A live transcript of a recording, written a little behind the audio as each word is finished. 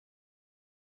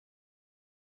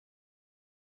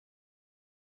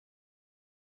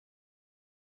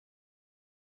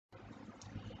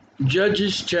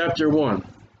Judges chapter 1.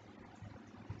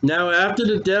 Now after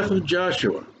the death of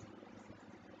Joshua,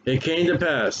 it came to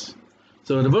pass.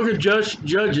 So in the book of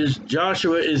Judges,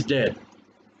 Joshua is dead.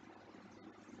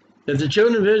 That the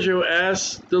children of Israel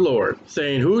asked the Lord,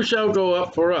 saying, who shall go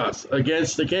up for us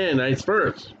against the Canaanites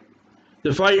first,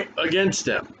 to fight against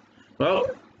them? Well,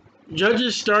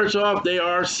 Judges starts off, they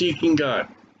are seeking God.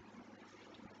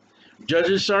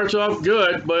 Judges starts off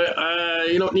good, but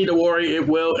you don't need to worry, it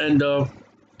will end up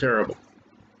terrible.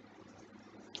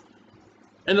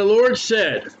 And the Lord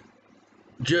said,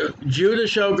 Judah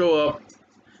shall go up.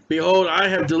 Behold, I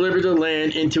have delivered the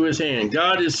land into his hand.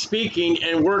 God is speaking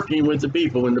and working with the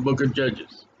people in the book of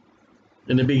Judges,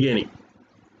 in the beginning.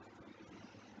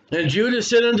 And Judah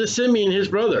said unto Simeon his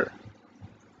brother,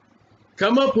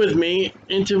 come up with me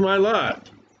into my lot.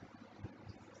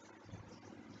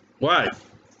 Why?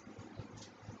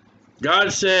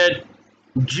 God said,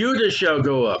 Judah shall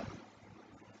go up.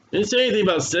 Didn't say anything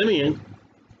about Simeon.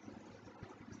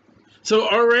 So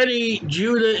already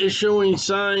Judah is showing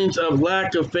signs of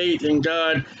lack of faith in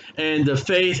God and the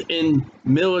faith in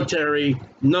military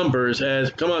numbers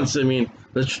as, come on, Simeon,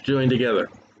 let's join together.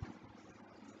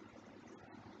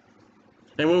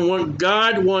 And when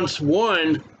God wants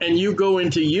one and you go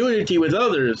into unity with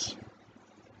others,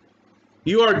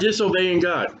 you are disobeying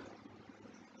God.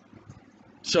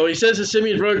 So he says to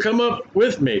Simeon's brother, come up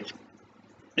with me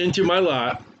into my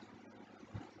lot.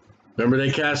 Remember,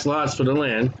 they cast lots for the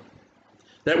land,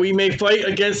 that we may fight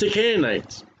against the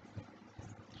Canaanites.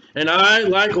 And I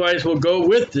likewise will go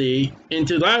with thee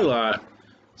into thy lot.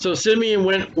 So Simeon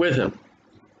went with him.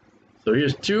 So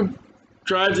here's two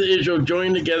tribes of Israel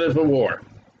joined together for war.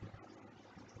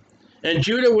 And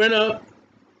Judah went up,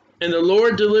 and the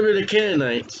Lord delivered the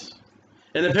Canaanites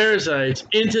and the Perizzites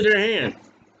into their hand.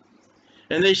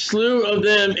 And they slew of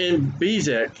them in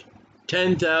Bezek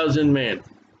 10,000 men.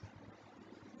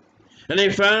 And they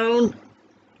found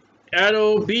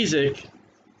Bezek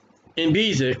in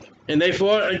Bezek, and they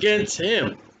fought against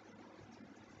him.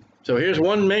 So here's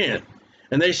one man.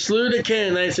 And they slew the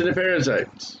Canaanites and the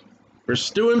Perizzites for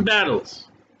stewing battles.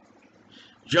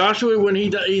 Joshua, when he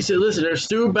died, he said, listen, there's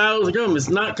still battles to come. It's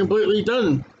not completely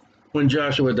done when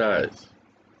Joshua dies.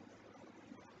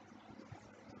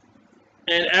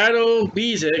 And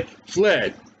Bezek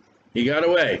fled. He got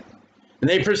away. And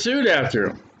they pursued after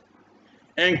him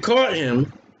and caught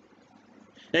him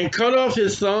and cut off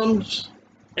his thumbs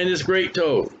and his great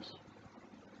toes.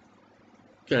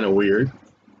 Kind of weird.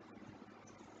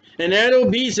 And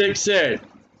Bezek said,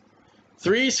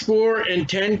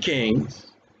 70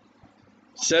 kings,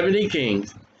 70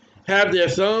 kings, have their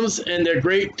thumbs and their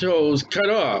great toes cut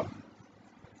off,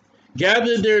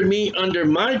 gathered their meat under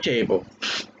my table,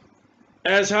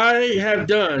 as I have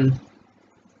done,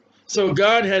 so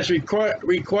God has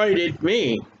requited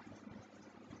me.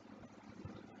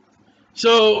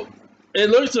 So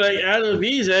it looks like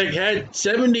Bezek had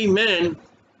 70 men.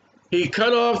 He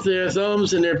cut off their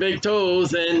thumbs and their big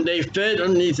toes, and they fed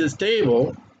underneath his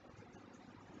table.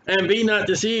 And be not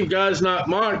deceived, God's not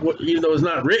mocked, even though it's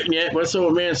not written yet,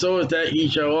 whatsoever a man soweth, that he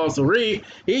shall also reap.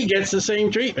 He gets the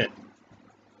same treatment.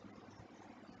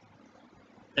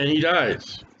 And he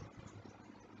dies.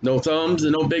 No thumbs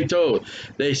and no big toes.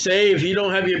 They say if you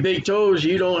don't have your big toes,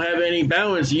 you don't have any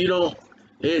balance. I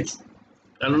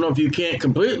don't know if you can't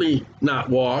completely not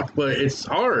walk, but it's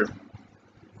hard.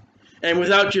 And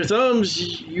without your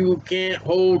thumbs, you can't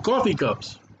hold coffee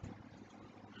cups.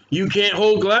 You can't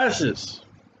hold glasses.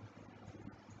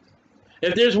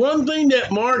 If there's one thing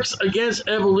that marks against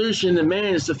evolution in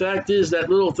man, it's the fact is that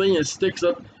little thing that sticks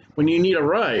up when you need a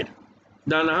ride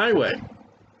down the highway.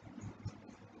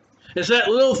 It's that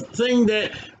little thing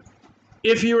that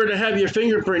if you were to have your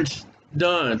fingerprints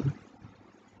done,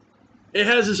 it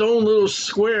has its own little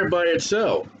square by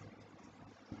itself.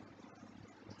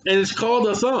 And it's called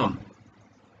a thumb.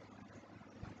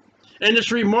 And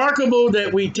it's remarkable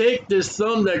that we take this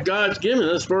thumb that God's given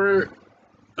us for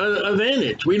an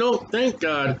advantage. We don't thank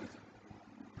God.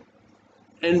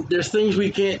 And there's things we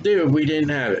can't do if we didn't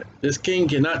have it. This king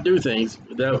cannot do things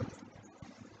without.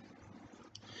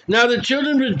 Now the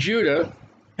children of Judah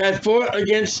had fought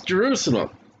against Jerusalem.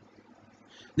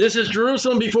 This is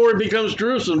Jerusalem before it becomes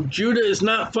Jerusalem. Judah is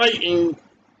not fighting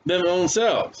them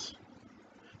themselves.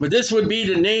 But this would be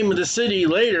the name of the city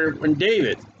later when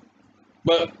David.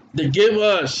 But to give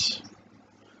us,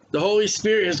 the Holy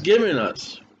Spirit has given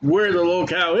us where the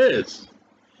locale is.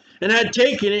 And had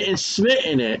taken it and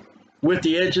smitten it with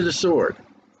the edge of the sword.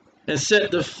 And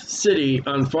set the city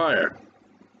on fire.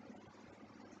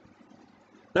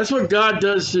 That's what God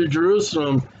does to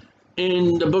Jerusalem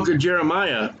in the book of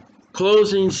Jeremiah,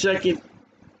 closing second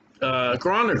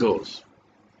Chronicles.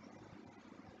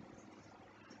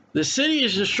 The city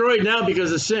is destroyed now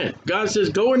because of sin. God says,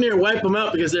 go in there and wipe them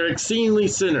out because they're exceedingly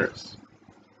sinners.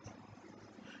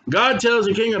 God tells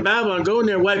the king of Babylon, go in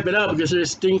there and wipe it out because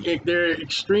they're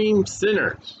extreme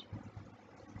sinners.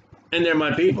 And they're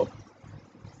my people.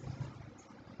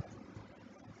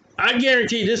 I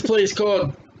guarantee this place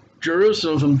called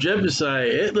Jerusalem from Jebusite,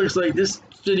 it looks like this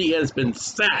city has been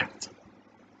sacked.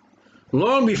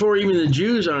 Long before even the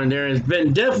Jews are in there, has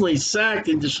been definitely sacked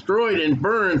and destroyed and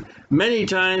burned many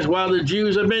times while the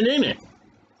Jews have been in it.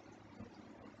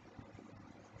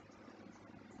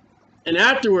 And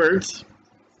afterwards,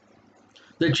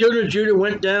 the children of Judah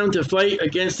went down to fight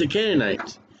against the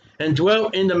Canaanites and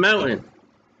dwelt in the mountain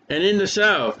and in the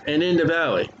south and in the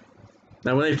valley.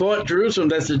 Now when they fought Jerusalem,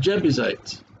 that's the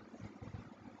Jebusites.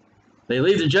 They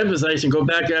leave the Jebusites and go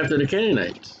back after the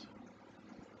Canaanites.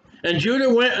 And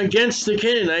Judah went against the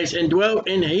Canaanites and dwelt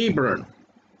in Hebron.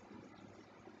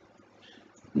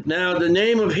 Now the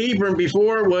name of Hebron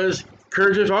before was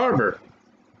Kirjath Harbor.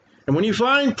 And when you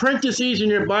find parentheses in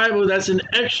your Bible, that's an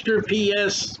extra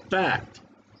PS fact.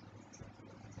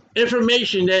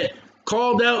 Information that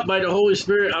called out by the Holy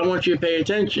Spirit, I want you to pay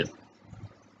attention.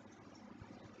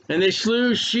 And they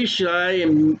slew Shishai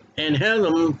and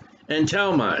Helam and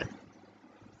Talmai.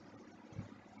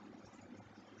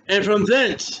 And from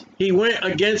thence he went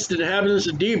against the inhabitants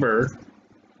of Debir,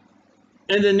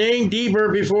 and the name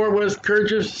Debir before was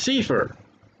Kirjath Sepher.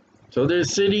 So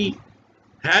this city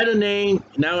had a name,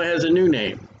 now it has a new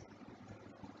name.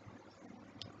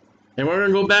 And we're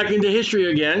going to go back into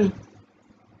history again.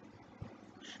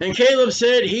 And Caleb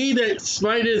said, he that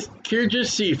smiteth Kirjath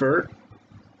Sepher,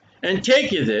 and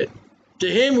taketh it,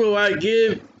 to him will I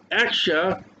give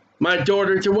Akshah, my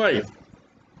daughter, to wife.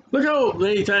 Look how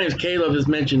many times Caleb is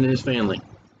mentioned in his family.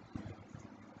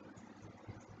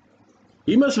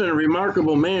 He must have been a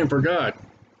remarkable man for God.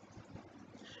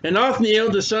 And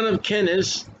Othniel, the son of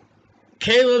Kenaz,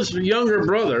 Caleb's younger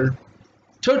brother,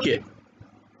 took it.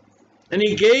 And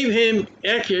he gave him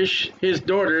Achish, his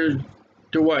daughter,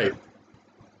 to wife.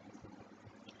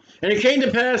 And it came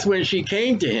to pass when she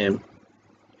came to him,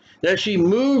 that she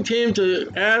moved him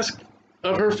to ask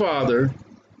of her father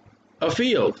a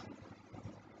field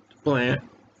plant.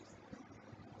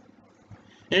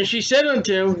 And she said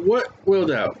unto him, what wilt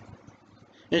thou?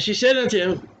 And she said unto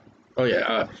him,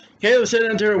 Caleb said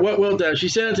unto her, what wilt thou? She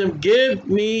said unto him, give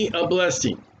me a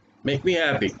blessing, make me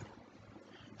happy.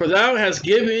 For thou hast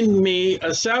given me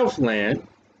a southland,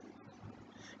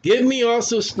 give me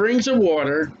also springs of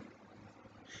water.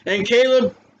 And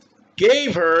Caleb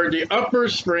gave her the upper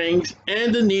springs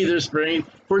and the nether spring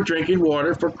for drinking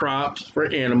water, for crops, for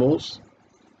animals.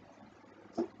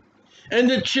 And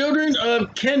the children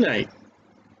of Kenite,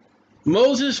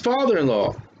 Moses'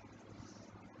 father-in-law.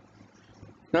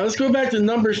 Now let's go back to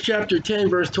Numbers chapter 10,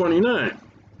 verse 29.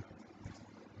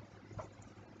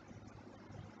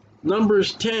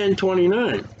 Numbers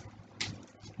 10:29.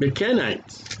 The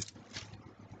Kenites.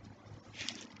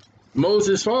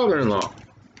 Moses' father-in-law.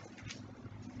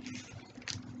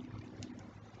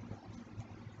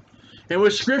 And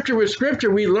with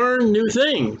scripture, we learn new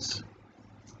things.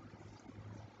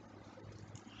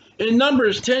 In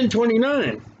Numbers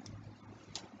 10:29,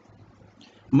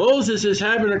 Moses is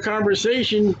having a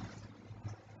conversation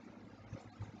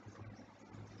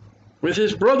with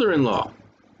his brother-in-law.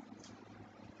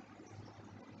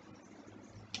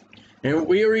 And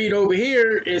we read over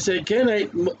here, it said,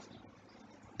 Kenite,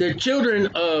 the children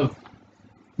of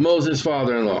Moses'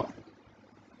 father-in-law.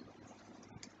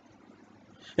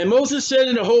 And Moses said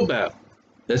unto Hobab,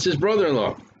 that's his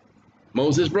brother-in-law,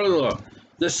 Moses' brother-in-law,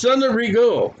 the son of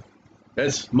Reguel,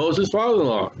 that's Moses'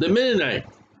 father-in-law, the Midianite,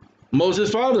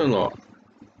 Moses' father-in-law.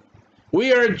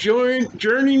 We are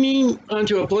journeying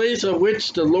unto a place of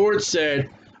which the Lord said,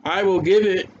 I will give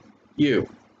it you.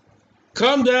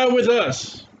 Come thou with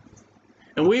us,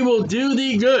 and we will do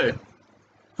thee good.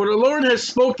 For the Lord has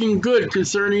spoken good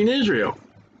concerning Israel.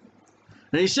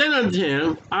 And he said unto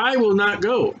him, I will not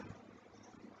go,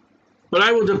 but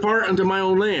I will depart unto my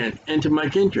own land and to my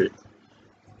kindred.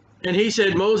 And he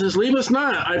said, Moses, leave us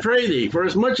not, I pray thee, for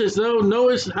as much as thou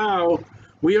knowest how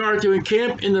we are to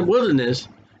encamp in the wilderness,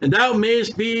 and thou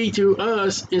mayest be to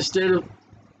us instead of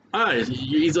eyes.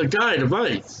 He's a guide of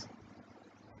eyes.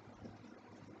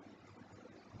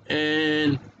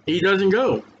 And he doesn't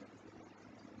go.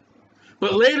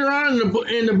 But later on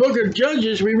in the book of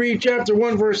Judges, we read chapter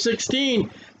 1, verse 16,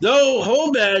 though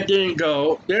Hobab didn't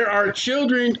go, there are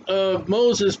children of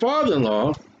Moses'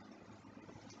 father-in-law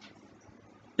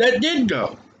that did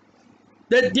go,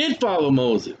 that did follow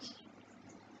Moses.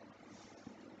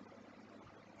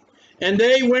 And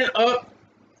they went up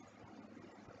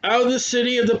out of the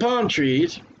city of the palm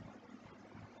trees,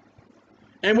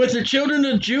 and with the children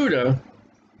of Judah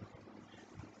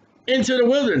into the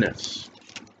wilderness.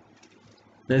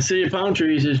 The city of palm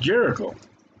trees is Jericho,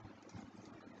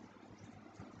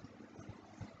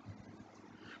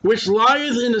 which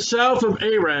lieth in the south of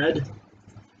Arad,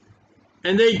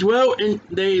 and they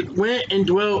went and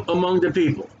dwelt among the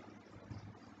people.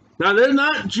 Now they're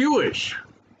not Jewish,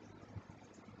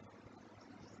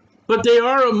 but they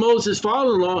are of Moses'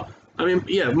 father-in-law.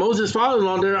 Moses'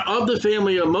 father-in-law. They're of the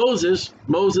family of Moses,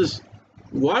 Moses'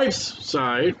 wife's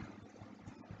side.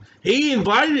 He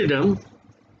invited them,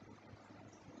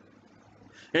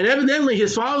 and evidently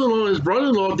his father-in-law and his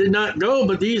brother-in-law did not go,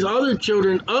 but these other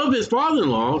children of his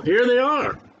father-in-law, here they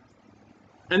are,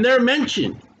 and they're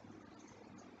mentioned.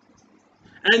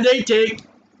 And they take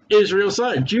Israel's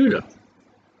side, Judah.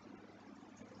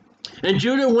 And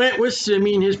Judah went with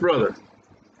Simeon his brother,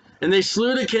 and they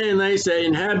slew the Canaanites that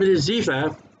inhabited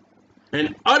Zephath,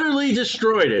 and utterly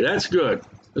destroyed it. That's good.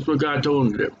 That's what God told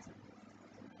them to do.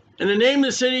 And the name of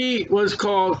the city was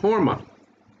called Hormah.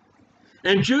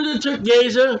 And Judah took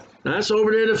Gaza, that's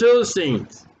over there the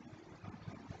Philistines.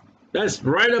 That's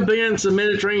right up against the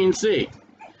Mediterranean Sea.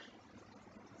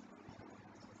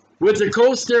 With the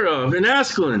coast thereof, and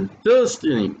Ascalon,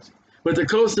 Philistines, with the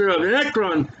coast thereof, and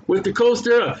Ekron, with the coast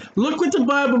thereof. Look what the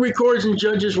Bible records in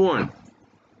Judges 1.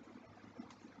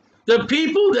 The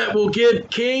people that will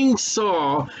give King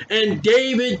Saul and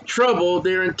David trouble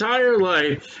their entire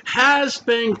life has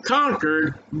been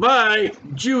conquered by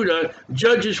Judah,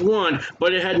 Judges 1,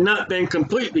 but it had not been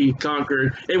completely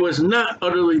conquered. It was not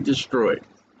utterly destroyed.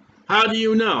 How do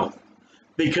you know?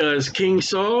 Because King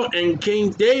Saul and King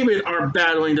David are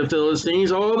battling the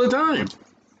Philistines all the time.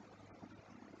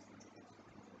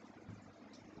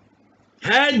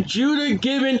 Had Judah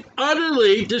given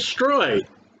utterly destroyed,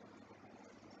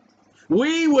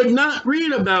 we would not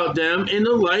read about them in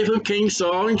the life of King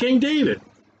Saul and King David.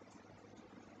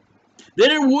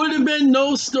 There would have been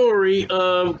no story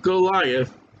of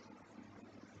Goliath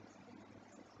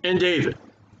and David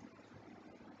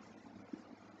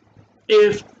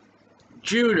if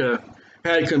Judah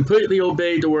had completely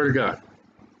obeyed the word of God.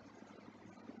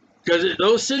 Because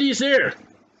those cities there.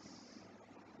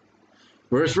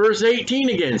 Verse 18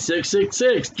 again,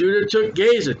 666. Judah took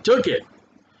Gaza, took it.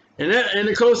 And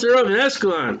the coast thereof in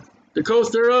Ascalon, the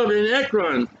coast thereof in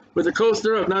Ekron, with the coast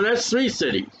thereof. Now that's 3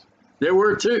 cities. There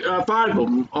were 5 of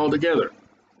them altogether.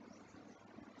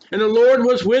 And the Lord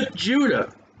was with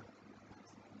Judah,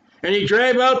 and he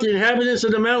drove out the inhabitants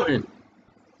of the mountain,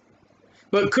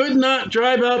 but could not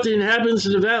drive out the inhabitants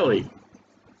of the valley,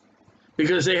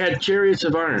 because they had chariots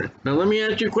of iron. Now let me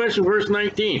ask you a question, verse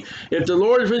 19. If the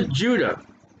Lord is with Judah,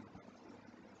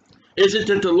 is it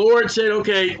that the Lord said,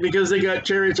 okay, because they got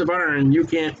chariots of iron,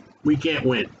 we can't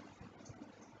win?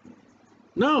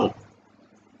 No.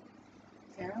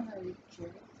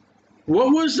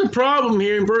 What was the problem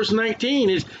here in verse 19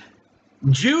 is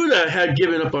Judah had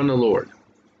given up on the Lord.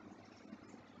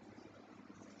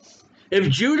 If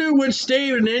Judah would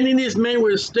stay and any of these men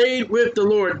would have stayed with the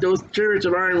Lord, those chariots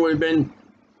of iron would have been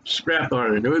scrap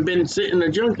iron. They would have been sitting in a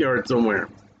junkyard somewhere.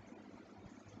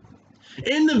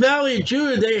 In the valley of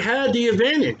Judah, they had the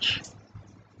advantage.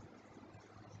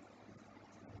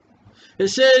 It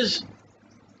says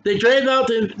they drove out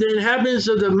the inhabitants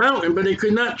of the mountain, but they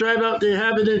could not drive out the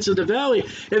inhabitants of the valley.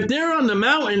 If they're on the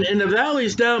mountain and the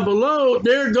valley's down below,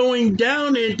 they're going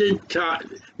down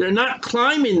they're not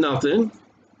climbing nothing.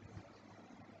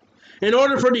 In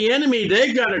order for the enemy,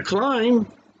 they've got to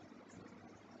climb.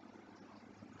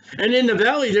 And in the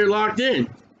valley, they're locked in.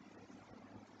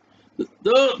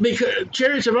 Though, because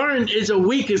chariots of iron is a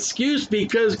weak excuse,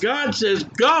 because God says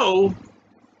go,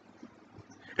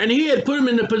 and he had put them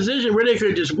in a position where they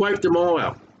could just wipe them all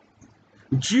out.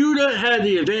 Judah had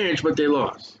the advantage, but they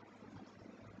lost.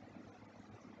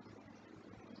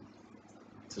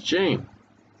 It's a shame.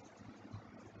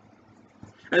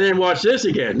 And then watch this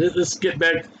again. Let's get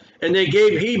back. And they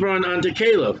gave Hebron unto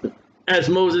Caleb, as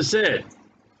Moses said.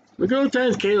 Look at all the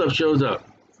times Caleb shows up.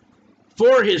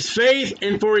 For his faith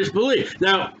and for his belief.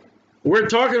 Now, we're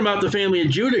talking about the family of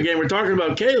Judah again. We're talking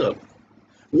about Caleb.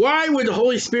 Why would the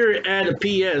Holy Spirit add a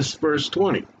PS, verse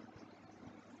 20?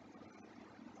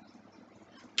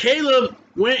 Caleb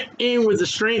went in with the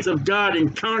strength of God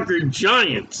and conquered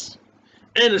giants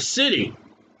and a city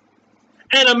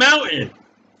and a mountain.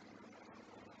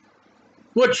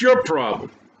 What's your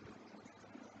problem?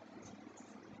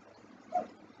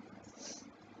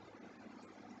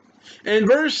 And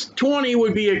verse 20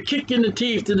 would be a kick in the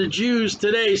teeth to the Jews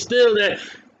today still, that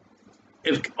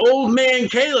if old man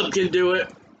Caleb can do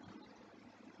it,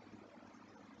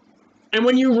 And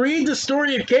when you read the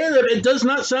story of Caleb, it does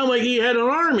not sound like he had an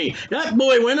army. That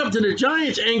boy went up to the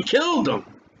giants and killed them,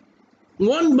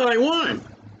 one by one,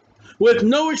 with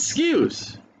no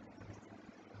excuse.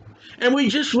 And we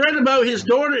just read about his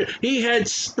daughter. He had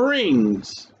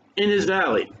springs in his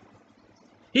valley.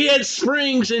 He had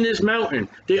springs in his mountain,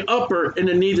 the upper and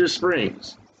the nether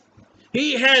springs.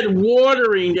 He had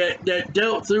watering that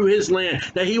dealt through his land,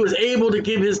 that he was able to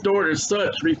give his daughter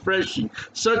such refreshing,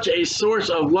 such a source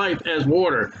of life as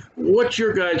water. What's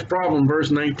your guys' problem? Verse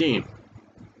 19.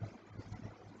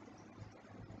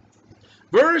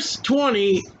 Verse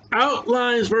 20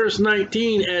 outlines verse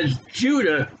 19 as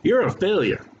Judah, you're a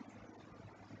failure.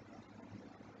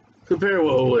 Compare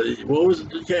what was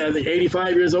okay, I think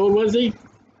 85 years old was he?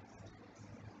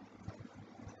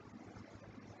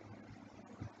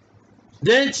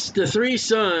 Thence the three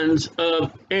sons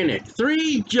of Anak,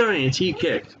 three giants he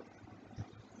kicked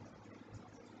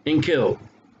and killed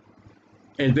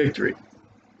in victory.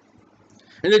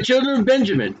 And the children of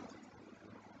Benjamin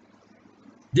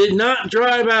did not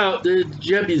drive out the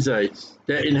Jebusites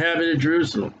that inhabited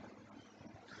Jerusalem.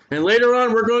 And later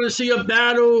on, we're going to see a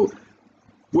battle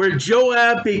where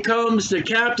Joab becomes the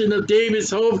captain of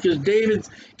David's hope because David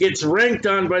gets ranked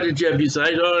on by the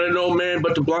Jebusites. Oh, no man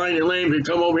but the blind and lame can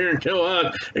come over here and kill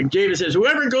us. And David says,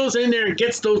 whoever goes in there and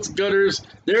gets those gutters,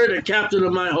 they're the captain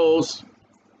of my host.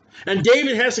 And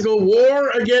David has to go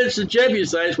war against the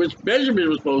Jebusites, which Benjamin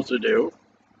was supposed to do.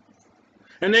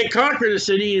 And they conquer the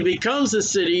city. It becomes the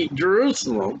city,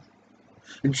 Jerusalem.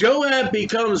 Joab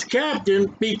becomes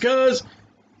captain because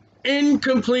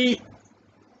incomplete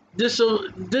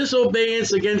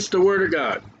disobedience against the word of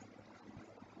God.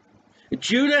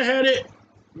 Judah had it,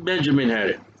 Benjamin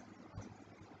had it.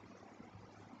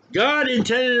 God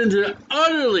intended them to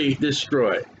utterly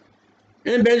destroy.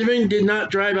 And Benjamin did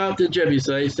not drive out the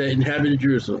Jebusites that inhabited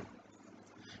Jerusalem.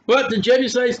 But the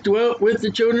Jebusites dwelt with the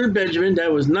children of Benjamin.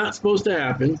 That was not supposed to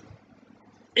happen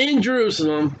in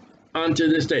Jerusalem unto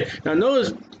this day. Now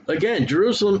notice, again,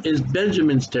 Jerusalem is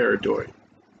Benjamin's territory.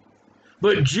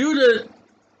 But Judah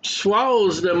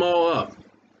swallows them all up.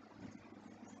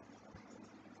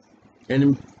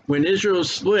 And when Israel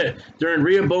split during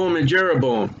Rehoboam and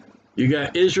Jeroboam, you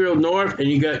got Israel north and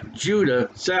you got Judah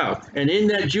south. And in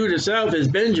that Judah south is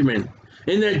Benjamin.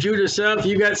 In that Judah south,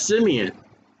 you got Simeon.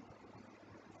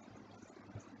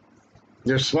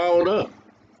 They're swallowed up.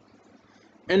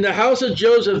 And the house of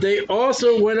Joseph, they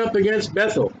also went up against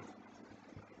Bethel.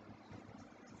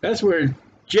 That's where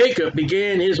Jacob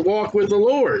began his walk with the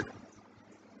Lord.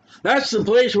 That's the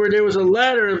place where there was a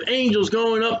ladder of angels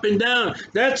going up and down.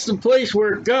 That's the place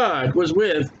where God was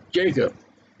with Jacob.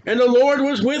 And the Lord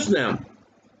was with them.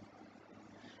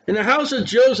 And the house of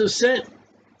Joseph sent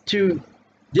to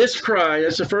descry,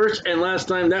 that's the first and last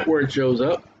time that word shows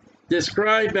up,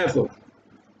 descry Bethel.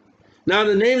 Now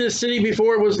the name of the city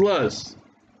before was Luz,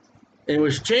 and it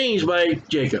was changed by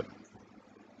Jacob.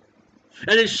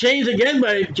 And it's changed again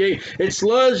by Jacob. It's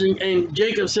Luz, and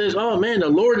Jacob says, oh man, the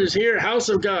Lord is here, house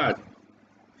of God.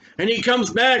 And he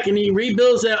comes back and he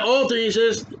rebuilds that altar. And he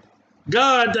says,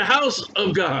 God, the house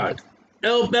of God,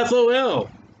 El Bethel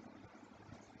El.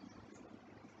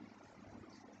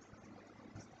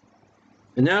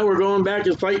 And now we're going back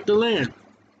to fight the land.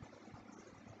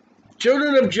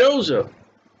 Children of Joseph.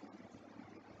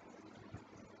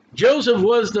 Joseph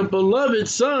was the beloved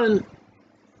son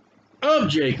of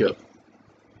Jacob.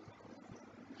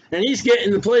 And he's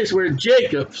getting the place where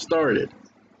Jacob started.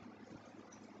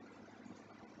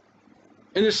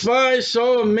 And the spies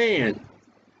saw a man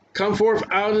come forth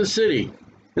out of the city.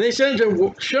 And they said to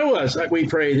him, show us, we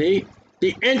pray thee,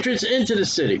 the entrance into the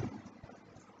city.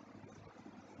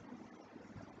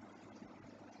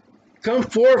 Come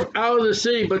forth out of the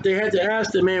city, but they had to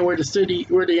ask the man where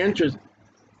the entrance.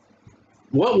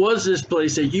 What was this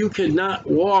place that you could not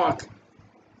walk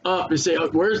up and say, oh,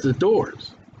 where's the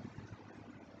doors?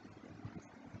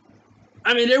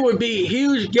 I mean, there would be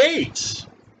huge gates.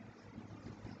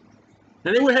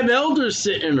 And they would have elders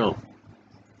sitting in them.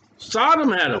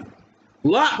 Sodom had them.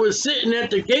 Lot was sitting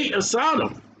at the gate of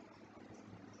Sodom.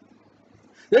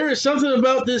 There is something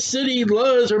about this city,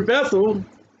 Luz or Bethel,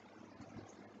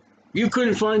 you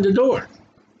couldn't find the door.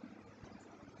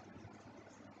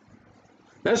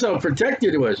 That's how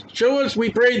protected it was. Show us,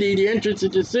 we pray thee, the entrance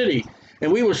into the city,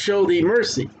 and we will show thee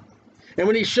mercy. And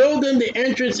when he showed them the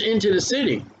entrance into the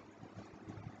city,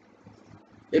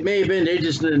 it may have been they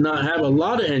just did not have a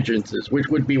lot of entrances, which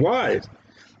would be wise.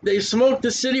 They smote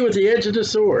the city with the edge of the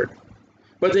sword,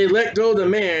 but they let go the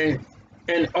man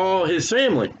and all his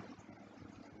family.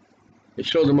 It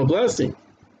showed them a blessing.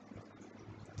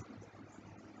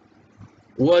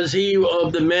 Was he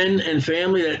of the men and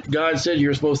family that God said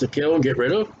you're supposed to kill and get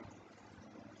rid of?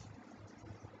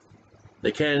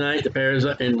 The Canaanite, the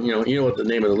Perizzite, and you know what the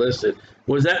name of the list is.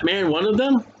 Was that man one of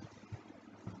them?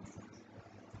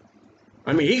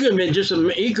 I mean, he could have been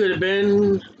he could have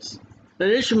been an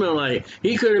Ishmaelite.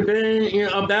 He could have been,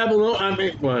 a Babylon. I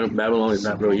mean, well, Babylon is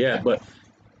not really yet, but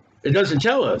it doesn't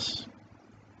tell us.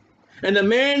 And the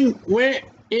man went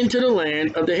into the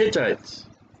land of the Hittites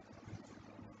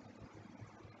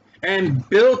and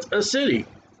built a city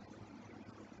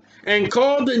and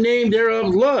called the name thereof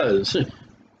Luz.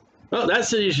 Well, that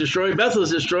city is destroyed. Bethel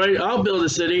is destroyed. I'll build a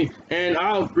city and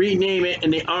I'll rename it in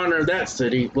the honor of that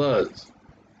city, Luz,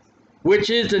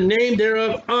 which is the name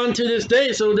thereof unto this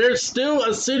day. So there's still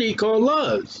a city called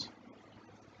Luz.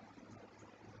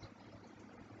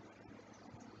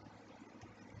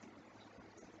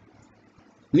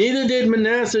 Neither did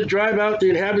Manasseh drive out the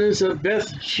inhabitants of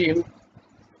Bethshem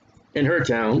and her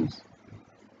towns,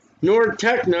 nor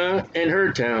Tekna and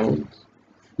her towns,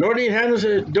 nor the inhabitants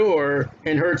of Dor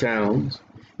and her towns,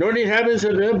 nor the inhabitants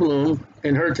of Ebloom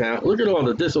and her town. Look at all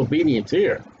the disobedience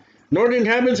here. Nor the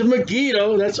inhabitants of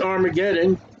Megiddo, that's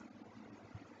Armageddon,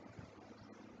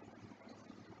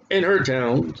 and her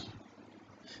towns.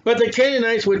 But the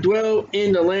Canaanites would dwell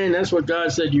in the land. That's what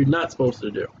God said you're not supposed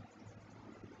to do.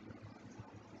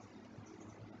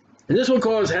 And this will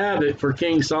cause havoc for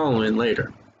King Solomon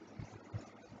later.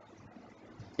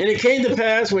 And it came to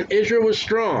pass when Israel was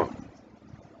strong,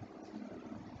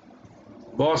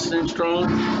 Boston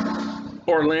strong,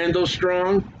 Orlando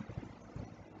strong,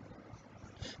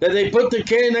 that they put the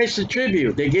Canaanites to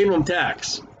tribute. They gave them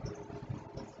tax.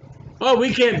 Oh,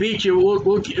 we can't beat you.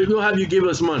 We'll have you give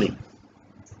us money.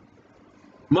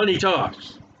 Money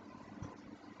talks.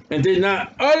 And did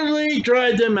not utterly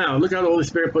drive them out. Look how the Holy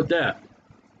Spirit put that.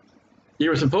 You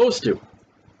were supposed to.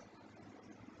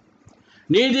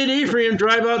 Neither did Ephraim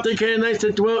drive out the Canaanites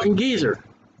that dwelt in Gezer,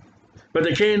 but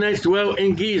the Canaanites dwelt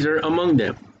in Gezer among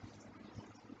them.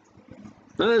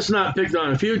 Now let's not pick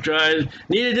on a few tribes.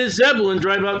 Neither did Zebulun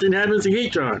drive out the inhabitants of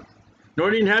Kitron, nor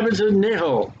the inhabitants of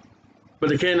Nahal, but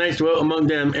the Canaanites dwelt among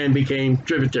them and became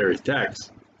tributaries,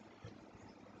 tax.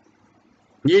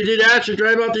 Neither did Asher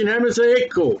drive out the inhabitants of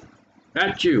Achol,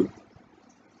 Achu,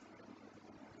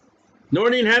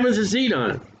 nor the inhabitants of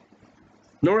Zidon,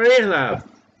 nor Ahlab,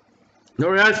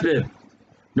 nor Asbib,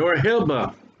 nor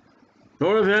Helba,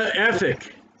 nor of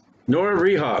Aphik, nor of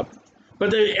Rehob. But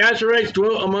the Asherites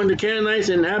dwelt among the Canaanites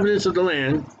and inhabitants of the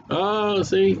land. Oh,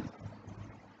 see?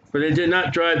 But they did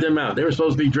not drive them out. They were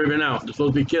supposed to be driven out. They're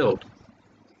supposed to be killed.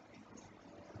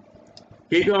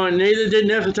 Keep going. Neither did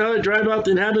Naphtali drive out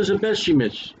the inhabitants of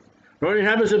Bethshemesh, nor the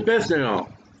inhabitants of Bethnal,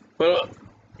 but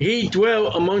he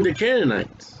dwelt among the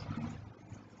Canaanites.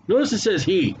 Notice it says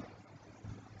he.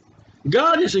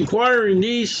 God is inquiring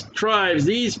these tribes,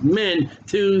 these men,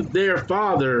 to their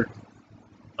father,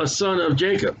 a son of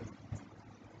Jacob.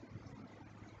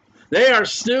 They are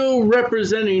still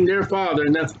representing their father,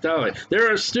 Naphtali. They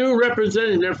are still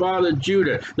representing their father,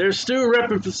 Judah. They're still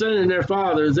representing their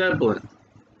father, Zebulun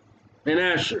and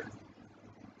Asher.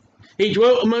 He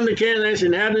dwelt among the Canaanites,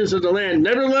 inhabitants of the land.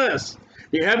 Nevertheless,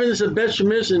 the inhabitants of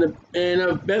Bethshemesh and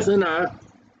of Bethanah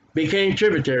became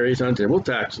tributaries unto them. We'll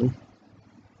tax them.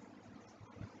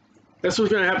 That's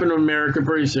what's going to happen to America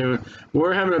pretty soon.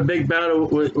 We're having a big battle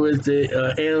with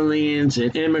the aliens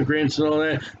and immigrants and all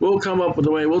that. We'll come up with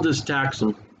a way. We'll just tax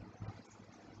them.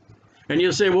 And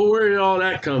you'll say, well, where did all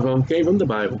that come from? Came from the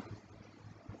Bible.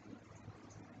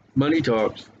 Money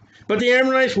talks. But the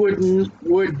Amorites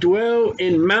would dwell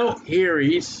in Mount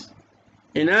Heres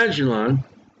in Ajalon.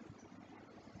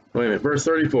 Wait a minute, verse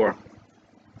 34.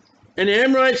 And the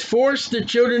Amorites forced the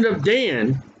children of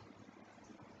Dan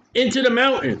into the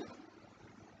mountain.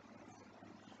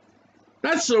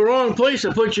 That's the wrong place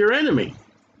to put your enemy.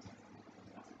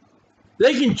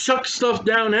 They can chuck stuff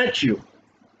down at you.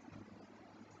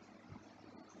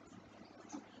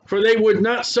 For they would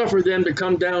not suffer them to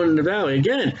come down in the valley.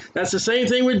 Again, that's the same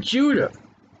thing with Judah.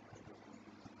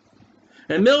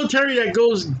 A military that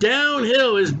goes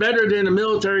downhill is better than a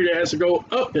military that has to go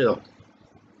uphill.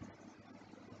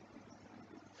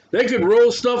 They could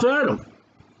roll stuff at them.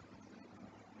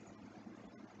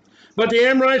 But the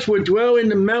Amorites would dwell in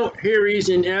the Mount Heres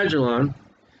in Ajalon,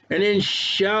 and in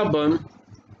Shalbim.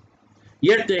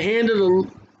 Yet the hand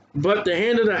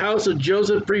of the house of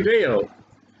Joseph prevailed,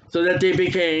 so that they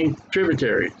became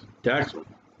tributaries, taxable.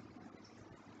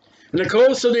 And the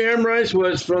coast of the Amorites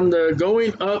was from the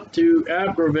going up to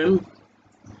Abraham,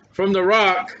 from the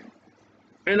rock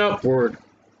and upward.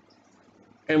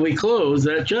 And we close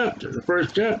that chapter, the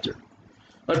first chapter.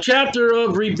 A chapter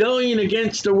of rebellion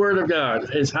against the word of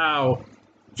God is how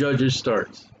Judges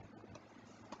starts.